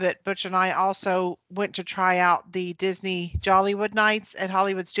I love it, Butch and I also went to try out the Disney Jollywood nights at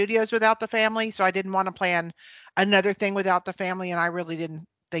Hollywood Studios without the family. So I didn't want to plan another thing without the family. And I really didn't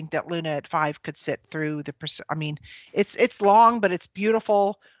think that Luna at 5 could sit through I mean, it's long, but it's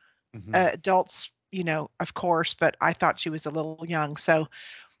beautiful. Mhm. Adults, of course, but I thought she was a little young. So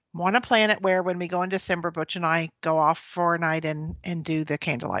want to plan it where when we go in December, Butch and I go off for a night and do the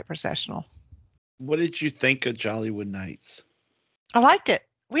candlelight processional. What did you think of Jollywood Nights? I liked it.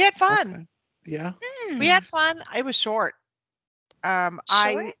 We had fun. Okay. Yeah. We had fun. It was short.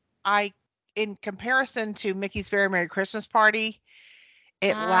 Sure. I in comparison to Mickey's Very Merry Christmas Party,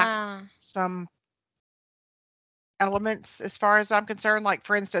 it lacked Ah. some elements as far as I'm concerned. Like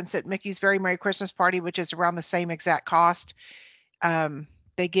for instance, at Mickey's Very Merry Christmas Party, which is around the same exact cost,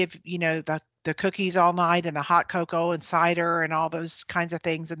 they give the cookies all night and the hot cocoa and cider and all those kinds of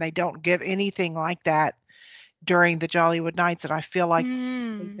things, and they don't give anything like that during the Jollywood Nights. And I feel like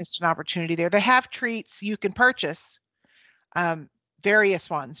they Mm. missed an opportunity there. They have treats you can purchase, various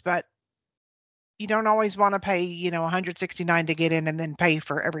ones, but you don't always want to pay, $169 to get in and then pay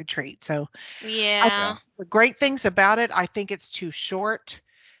for every treat. So Yeah. the great things about it, I think it's too short.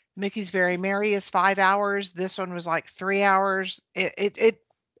 Mickey's Very Merry is 5 hours. This one was like 3 hours.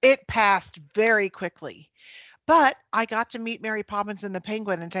 It passed very quickly. But I got to meet Mary Poppins and the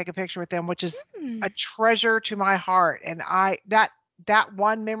Penguin and take a picture with them, which is Mm. a treasure to my heart. And that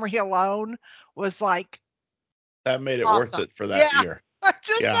one memory alone was like That made it worth awesome. it for that Yeah. year.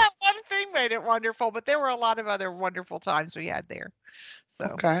 Just Yeah. that one thing made it wonderful, but there were a lot of other wonderful times we had there. So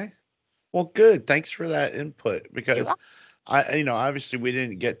Okay. Well, good. Thanks for that input you're because welcome. obviously we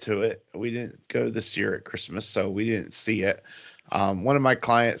didn't get to it. We didn't go this year at Christmas, so we didn't see it. One of my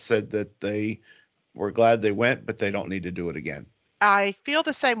clients said that they were glad they went, but they don't need to do it again. I feel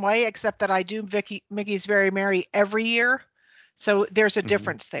the same way, except that I do Mickey's Very Merry every year. So there's a Mhm.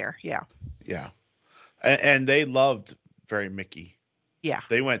 difference there. Yeah. Yeah. And they loved Very Mickey. Yeah.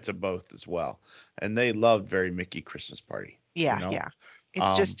 They went to both as well, and they loved Very Mickey Christmas Party. Yeah. You know, Yeah.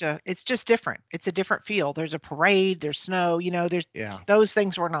 um, It's just different. It's a different feel. There's a parade, there's snow, there's yeah, those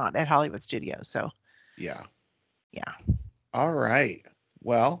things were not at Hollywood Studios. So yeah. yeah. All right.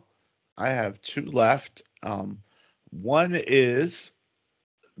 Well, I have two left. One is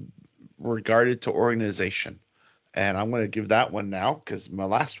regarded to organization, and I'm going to give that one now because my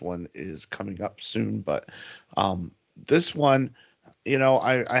last one is coming up soon. But this one,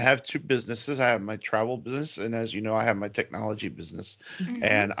 I have two businesses. I have my travel business, and as you know, I have my technology business. Mhm. Mhm.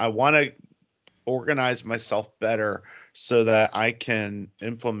 And I want to organize myself better so that I can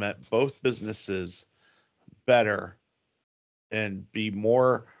implement both businesses better and be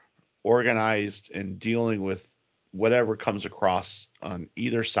more organized in dealing with whatever comes across on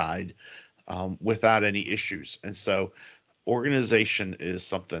either side, without any issues. And so organization is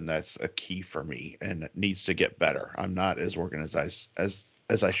something that's a key for me and it needs to get better. I'm not as organized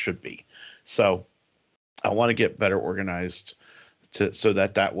as I should be. So I want to get better organized so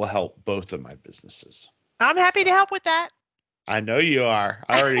that that will help both of my businesses. I'm happy to So help with that. I know you are.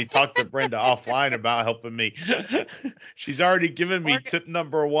 I already talked to Brenda offline about helping me. She's already given me Org- tip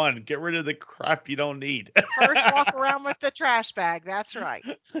number 1. Get rid of the crap you don't need. First, walk around with the trash bag. That's right.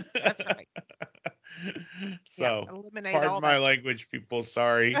 That's right. Yeah, So, eliminate pardon all my that. language, people.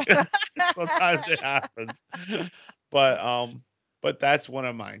 Sorry. Sometimes it happens. But that's one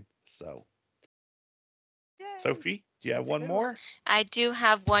of mine. So, Yay, Sophie, do you have that's a one good one. more? I do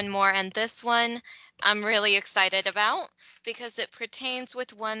have one more, and this one I'm really excited about because it pertains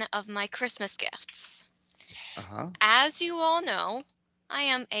with one of my Christmas gifts. Uh-huh. As you all know, I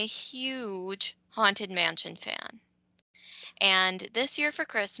am a huge Haunted Mansion fan. And this year for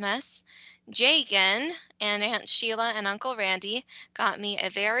Christmas, Jagan and Aunt Sheila and Uncle Randy got me a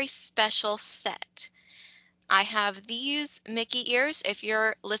very special set. I have these Mickey ears. If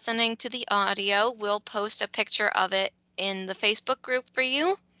you're listening to the audio, we'll post a picture of it in the Facebook group for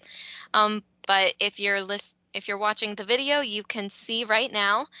you. But if you're watching the video, you can see right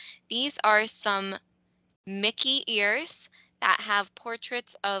now, these are some Mickey ears that have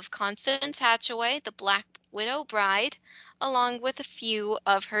portraits of Constance Hatchaway, the Black Widow bride, along with a few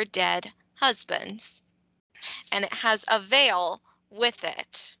of her dead husbands. And it has a veil with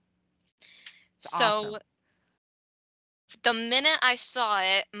it. It's So awesome. the minute I saw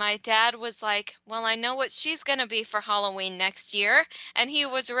it, my dad was like, well, I know what she's going to be for Halloween next year. And he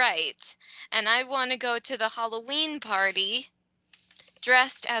was right. And I want to go to the Halloween party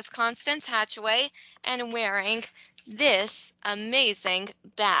dressed as Constance Hatchaway and wearing this amazing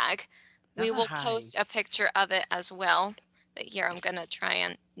bag. We will post a Nice. picture of it as well. But here, I'm going to try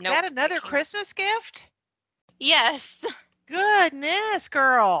and, Is that nope, I another can't. Christmas gift? Yes. Goodness,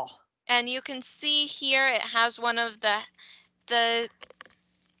 girl. And you can see here it has one of the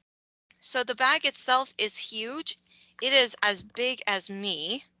so the bag itself is huge. It is as big as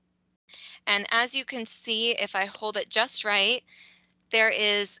me. And as you can see, if I hold it just right, there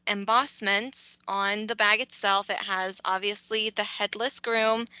is embossments on the bag itself. It has obviously the headless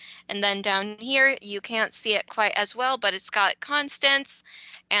groom. And then down here, you can't see it quite as well, but it's got Constance.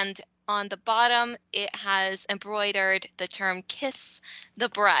 And on the bottom, it has embroidered the term Kiss the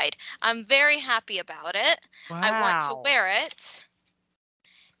Bride. I'm very happy about it. I want to Wow. wear it.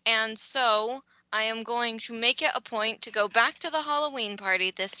 And so I am going to make it a point to go back to the Halloween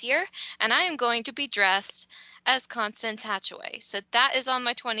party this year, and I am going to be dressed as Constance Hatchaway. So that is on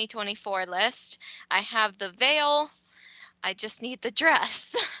my 2024 list. I have the veil. I just need the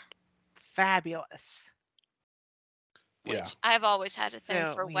dress, Fabulous. Yeah. which I've always had a thing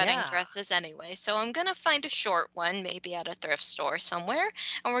So, for wedding yeah. dresses anyway. So I'm going to find a short one, maybe at a thrift store somewhere,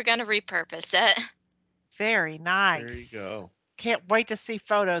 and we're going to repurpose it. Very There you nice. go. Can't wait to see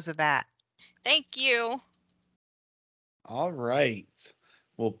photos of that. Thank you. All right.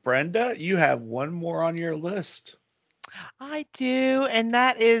 Well, Brenda, you have one more on your list. I do, and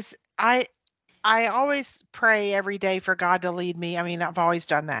that is I always pray every day for God to lead me. I mean, I've always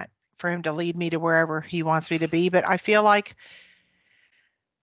done that, for him to lead me to wherever he wants me to be, but I feel like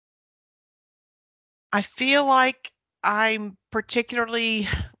I'm particularly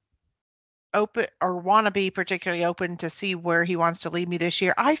open, or want to be particularly open to see where he wants to lead me this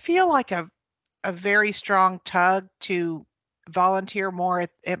year. I feel like a very strong tug to volunteer more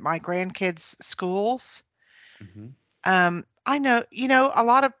at my grandkids' schools. Mm-hmm. I know, a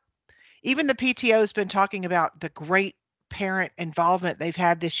lot of, even the PTO's been talking about the great parent involvement they've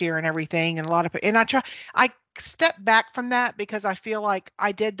had this year and everything, and I step back from that because I feel like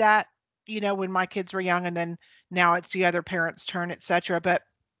I did that, when my kids were young, and then now it's the other parents' turn, etc. But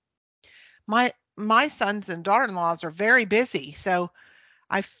my sons and daughter-in-laws are very busy, so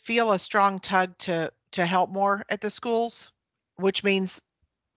I feel a strong tug to help more at the schools, which means,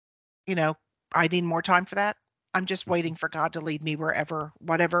 you know, I need more time for that. I'm just waiting for God to lead me wherever,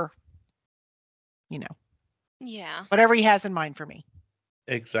 whatever, you know, Yeah. whatever he has in mind for me.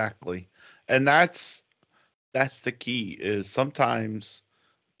 Exactly. And that's the key is sometimes,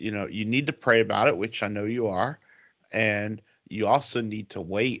 you need to pray about it, which I know you are, and you also need to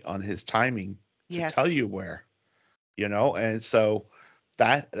wait on his timing to tell Yes. you where, and so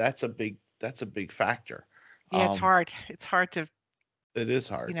that's a big factor. Yeah, it's Um, hard. It's hard to, it is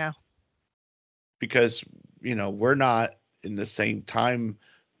you hard. know, because we're not in the same time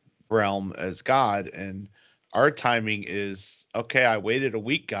realm as God, and our timing is okay. I waited a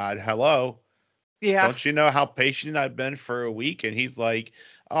week, God. Hello. Yeah. Don't you know how patient I've been for a week? And he's like,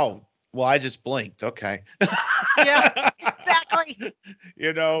 oh, well, I just blinked. Okay. Yeah, exactly.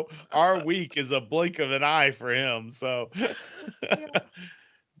 Our week is a blink of an eye for him. So, Yeah.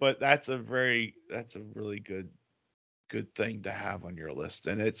 but that's a really good thing to have on your list.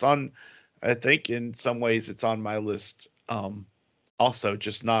 And it's on, I think in some ways it's on my list. Also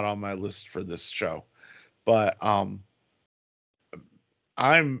just not on my list for this show, but,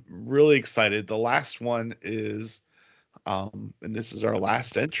 I'm really excited. The last one is, and this is our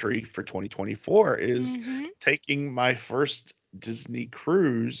last entry for 2024, is Mhm. taking my first Disney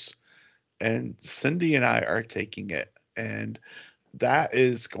cruise, and Cindy and I are taking it. And that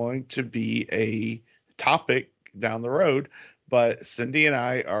is going to be a topic down the road. But Cindy and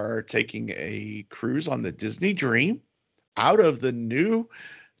I are taking a cruise on the Disney Dream out of the new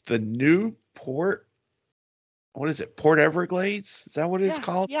port. What is it? Port Everglades? Is that what it's Yeah.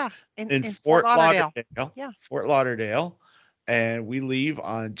 called? Yeah. In In Fort Fort Lauderdale. Lauderdale. Yeah. Fort Lauderdale. And we leave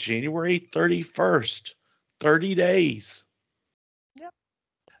on January 31st, 30 days. Yep.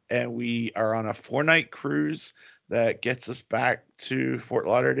 And we are on a 4-night cruise that gets us back to Fort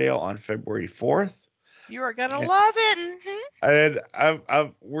Lauderdale on February 4th. You are gonna And, love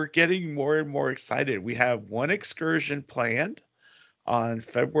it. we're getting more and more excited. We have one excursion planned on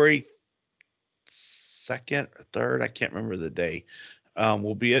February 2nd or 3rd. I can't remember the day.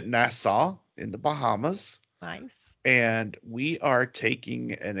 We'll be at Nassau in the Bahamas. Nice. And we are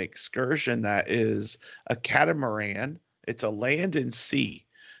taking an excursion that is a catamaran. It's a land and sea.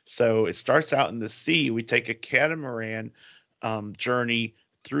 So it starts out in the sea. We take a catamaran journey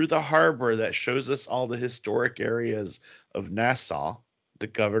through the harbor that shows us all the historic areas of Nassau, the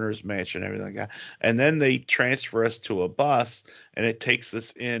governor's mansion, everything like that. And then they transfer us to a bus, and it takes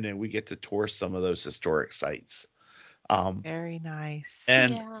us in, and we get to tour some of those historic sites. Very nice.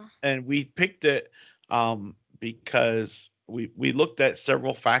 And Yeah. and we picked it because we looked at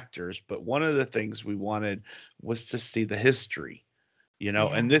several factors, but one of the things we wanted was to see the history, and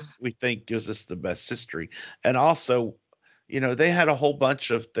Yeah. this we think gives us the best history. And also, they had a whole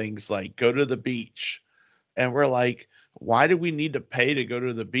bunch of things like go to the beach, and we're like, why do we need to pay to go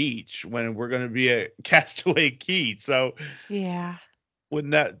to the beach when we're going to be at Castaway Key? So Yeah.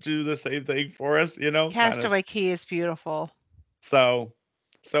 wouldn't that do the same thing for us, kind of? Castaway Key is beautiful. So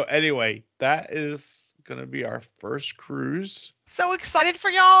anyway, that is gonna be our first cruise. So excited for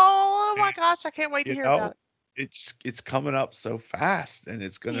y'all. Oh my gosh, I can't wait to You hear about know, it. it's coming up so fast, and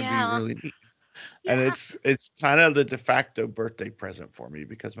it's gonna be Yeah. really neat. And Yeah. it's kind of the de facto birthday present for me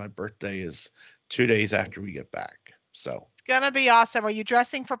because my birthday is 2 days after we get back. So It's gonna be awesome. Are you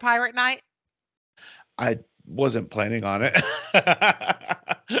dressing for Pirate Night? I wasn't planning on it.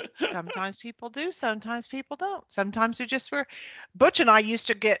 Sometimes people do, sometimes people don't. Sometimes we just wear. Butch and I used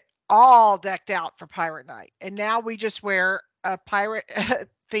to get all decked out for Pirate Night, and now we just wear a pirate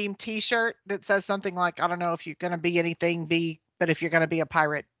themed T-shirt that says something like, I don't know if you're going to be anything, but if you're going to be a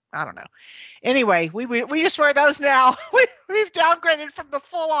pirate, I don't know. Anyway, we just wear those now. We've downgraded from the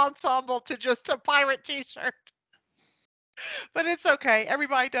full ensemble to just a pirate T-shirt. But it's okay.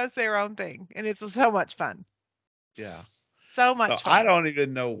 Everybody does their own thing, and it's so much fun. Yeah. So much fun. I don't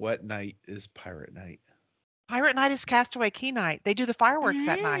even know what night is Pirate Night. Pirate Night is Castaway Key night. They do the fireworks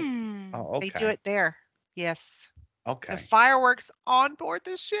that night. Oh, okay. They do it there. Yes. Okay. The fireworks on board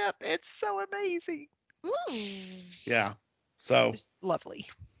the ship. It's so amazing. Ooh. Yeah. So It's lovely.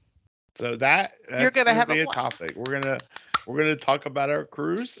 So that's You're gonna have be a a blast. topic. We're gonna talk about our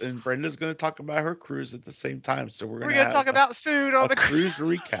cruise, and Brenda's gonna talk about her cruise at the same time. So we're We're gonna gonna talk have about food a on the cruise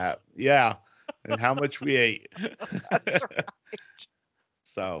recap. Yeah, and how much we ate. That's right.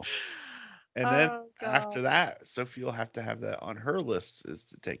 So, and then Oh, after God. that, Sophie will have to have that on her list, is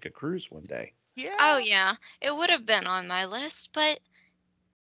to take a cruise one day. Yeah. Oh yeah, it would have been on my list, but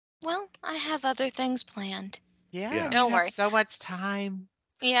well, I have other things planned. Yeah. Yeah. You Don't have worry. so much time.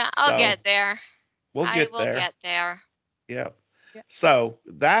 Yeah, I'll So get there. we'll I get will there. get there. Yep. Yeah. So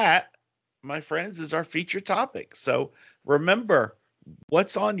that, my friends, is our feature topic. So remember,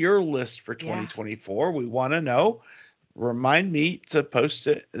 what's on your list for Yeah. 2024? We want to know. Remind me to post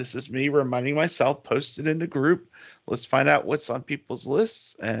it. This is me reminding myself, post it in the group. Let's find out what's on people's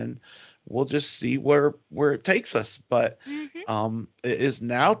lists, and we'll just see where it takes us. But it is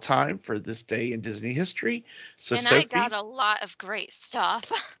now time for this day in Disney history. So And Sophie, I got a lot of great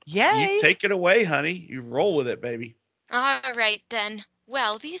stuff. Yay. you take it away, honey. You roll with it, baby. All right then.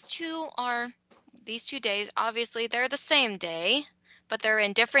 Well, these two days, obviously they're the same day, but they're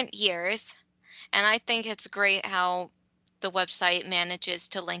in different years. And I think it's great how the website manages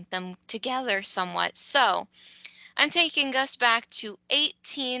to link them together somewhat. So I'm taking us back to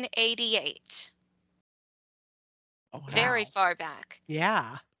 1888. Okay. Very Wow. far back.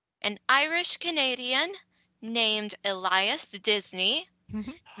 Yeah. An Irish Canadian named Elias Disney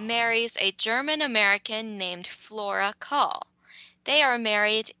marries a German American named Flora Call. They are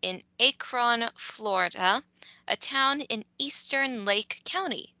married in Akron, Florida, a town in eastern Lake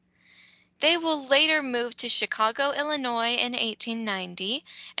County. They will later move to Chicago, Illinois in 1890,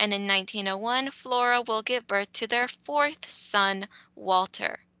 and in 1901, Flora will give birth to their fourth son,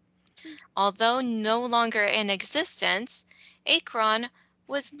 Walter. Although no longer in existence, Akron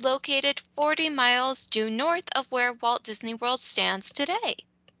was located 40 miles due north of where Walt Disney World stands today.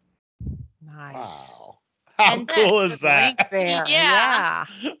 Nice. Wow. How And then- cool is Good link that? there. Yeah.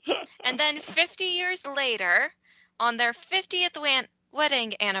 Yeah. And then 50 years later, on their 50th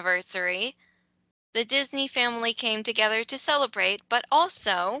wedding anniversary, the Disney family came together to celebrate, but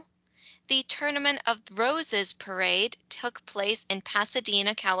also the Tournament of Roses parade took place in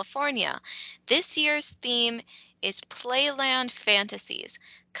Pasadena, California. This year's theme is Playland Fantasies.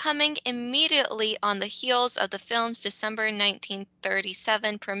 Coming immediately on the heels of the film's December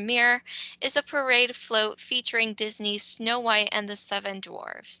 1937 premiere is a parade float featuring Disney's Snow White and the Seven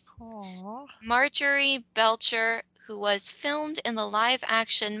Dwarfs. Aw. Marjorie Belcher, who was filmed in the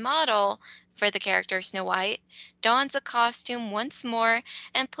live-action model for the character Snow White, dons a costume once more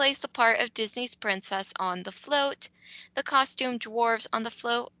and plays the part of Disney's princess on the float. The costume dwarves on the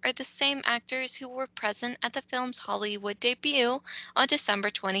float are the same actors who were present at the film's Hollywood debut on December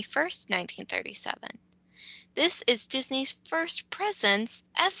 21st, 1937. This is Disney's first presence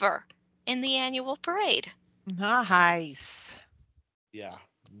ever in the annual parade. Nice. Yeah,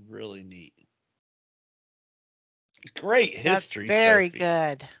 really neat. Great That's history, very Sophie.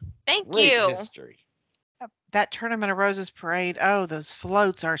 good. Thank Great you. history. That Tournament of Roses parade, oh, those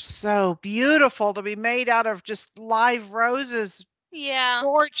floats are so beautiful to be made out of just live roses. Yeah.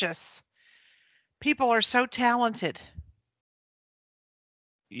 Gorgeous. People are so talented.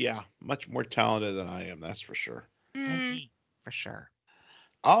 Yeah, much more talented than I am, that's for sure. And Mm. me, for sure.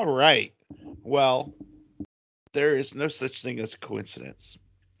 All right. Well, there is no such thing as coincidence.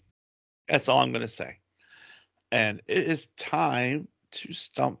 That's all I'm going to say. And it is time to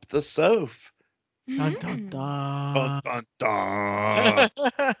stump the Soph. Dun, dun, Mm. Dun, dun. dun,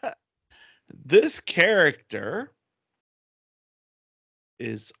 dun. This character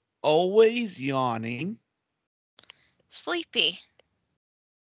is always yawning Sleepy.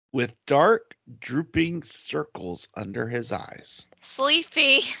 with dark, drooping circles under his eyes.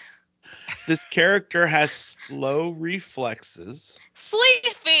 Sleepy. This character has slow reflexes.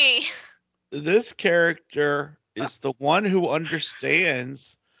 Sleepy. This character is the one who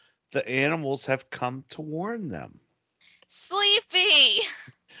understands the animals have come to warn them. Sleepy.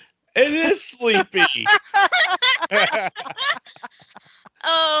 It is Sleepy.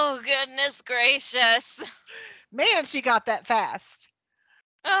 Oh, goodness gracious. Man, she got that fast.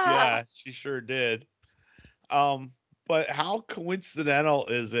 Yeah, she sure did. But how coincidental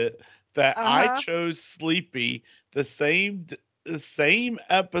is it that I Uh-huh. chose Sleepy the same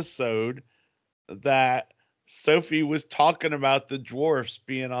episode that Sophie was talking about the dwarfs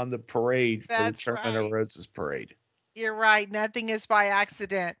being on the parade for the That's Tournament right. of Roses parade. You're right. Nothing is by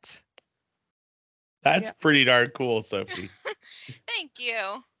accident. That's Yep. pretty darn cool, Sophie. Thank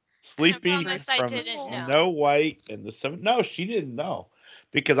you. Sleepy promise I from didn't know. Snow White and the Seven. No, she didn't know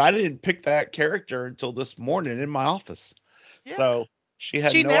because I didn't pick that character until this morning in my office. Yeah. So she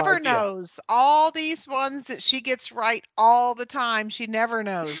had She no never idea. knows. All these ones that she gets right all the time, she never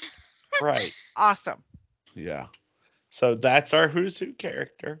knows. Right. Awesome. Yeah. So that's our Who's Who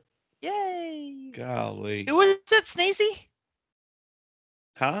character. Yay. Golly. Who was it, Sneezy?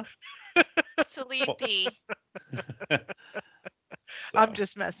 Huh? Sleepy. I'm So,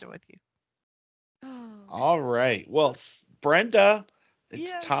 just messing with you. all right. Well, Brenda, it's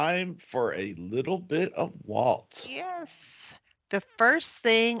Yes. time for a little bit of Walt. Yes. The first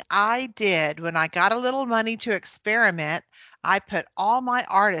thing I did when I got a little money to experiment, I put all my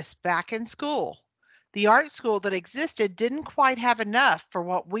artists back in school. The art school that existed didn't quite have enough for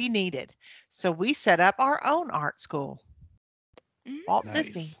what we needed, so we set up our own art school. Walt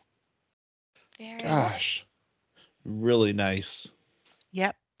Disney. Nice. Very Gosh. nice. Really nice.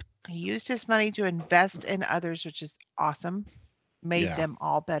 Yep. He used his money to invest in others, which is awesome. Made Yeah. them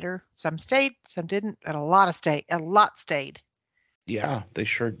all better. Some stayed, some didn't, but a lot stayed. Yeah, they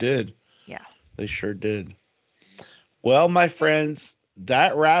sure did. Yeah. They sure did. Well, my friends,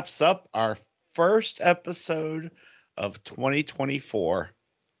 that wraps up our first episode of 2024.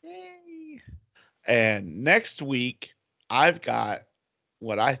 Yay. And next week, I've got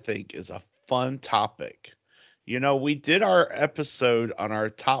what I think is a fun topic. You know, we did our episode on our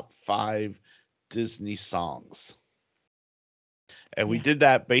top 5 Disney songs. And we Yeah. did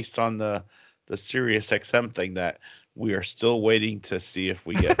that based on the Sirius XM thing that we are still waiting to see if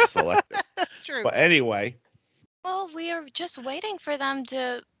we get selected. That's true. But anyway, Well, we are just waiting for them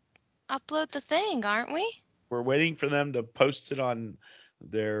to upload the thing, aren't we? we're waiting for them to post it on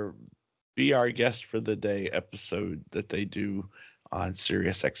their Be Our Guest for the Day episode that they do on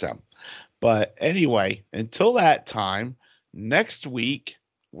Sirius XM. But anyway, until that time, next week,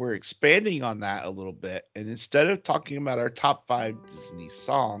 we're expanding on that a little bit. And instead of talking about our top 5 Disney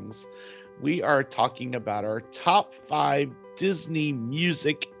songs, we are talking about our top 5 Disney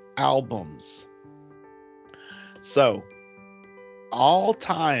music albums. So, all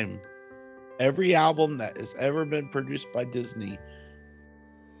time, every album that has ever been produced by Disney,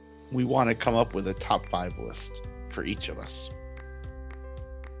 we want to come up with a top 5 list for each of us.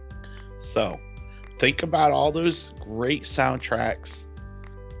 So, think about all those great soundtracks.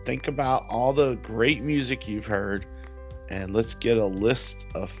 Think about all the great music you've heard, and let's get a list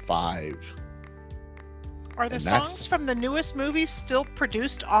of 5. Are the And songs that's- from the newest movies still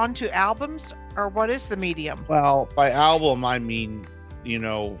produced onto albums, or what is the medium? Well, by album, I mean, you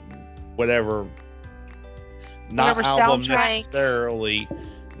know, whatever. Not Whatever album soundtrack. necessarily.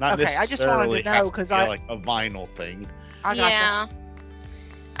 Not Okay, I just wanted to necessarily know, has 'cause be I- like a vinyl thing. I gotcha. Yeah.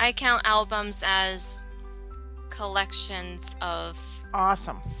 I count albums as collections of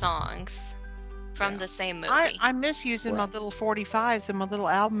Awesome. songs from Yeah. the same movie. I miss using my Right. little 45s and my little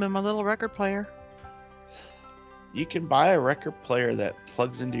album and my little record player. You can buy a record player that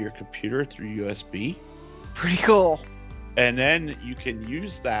plugs into your computer through USB, Pretty cool. and then you can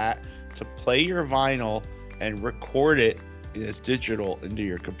use that to play your vinyl and record it as digital into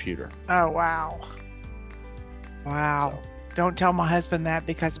your computer. Oh, wow. Wow. So, Don't tell my husband that,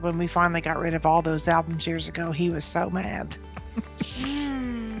 because when we finally got rid of all those albums years ago, he was so mad.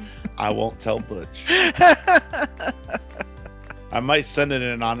 Mm. I won't tell Butch. I might send an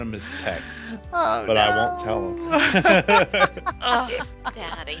anonymous text, Oh, but I won't tell no. him. Ugh,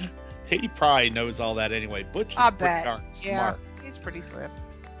 Daddy. He probably knows all that anyway. Butch is I pretty bet. darn Yeah, smart. he's pretty swift.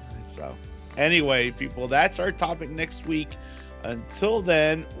 So, anyway, people, that's our topic next week. Until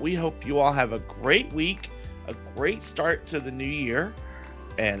then, we hope you all have a great week, a great start to the new year.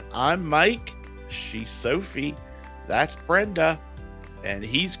 And I'm Mike. She's Sophie. That's Brenda. And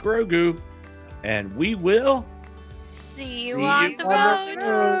he's Grogu. And we will. See you See on you the on road. the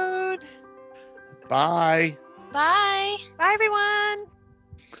road. Bye. Bye. Bye, everyone.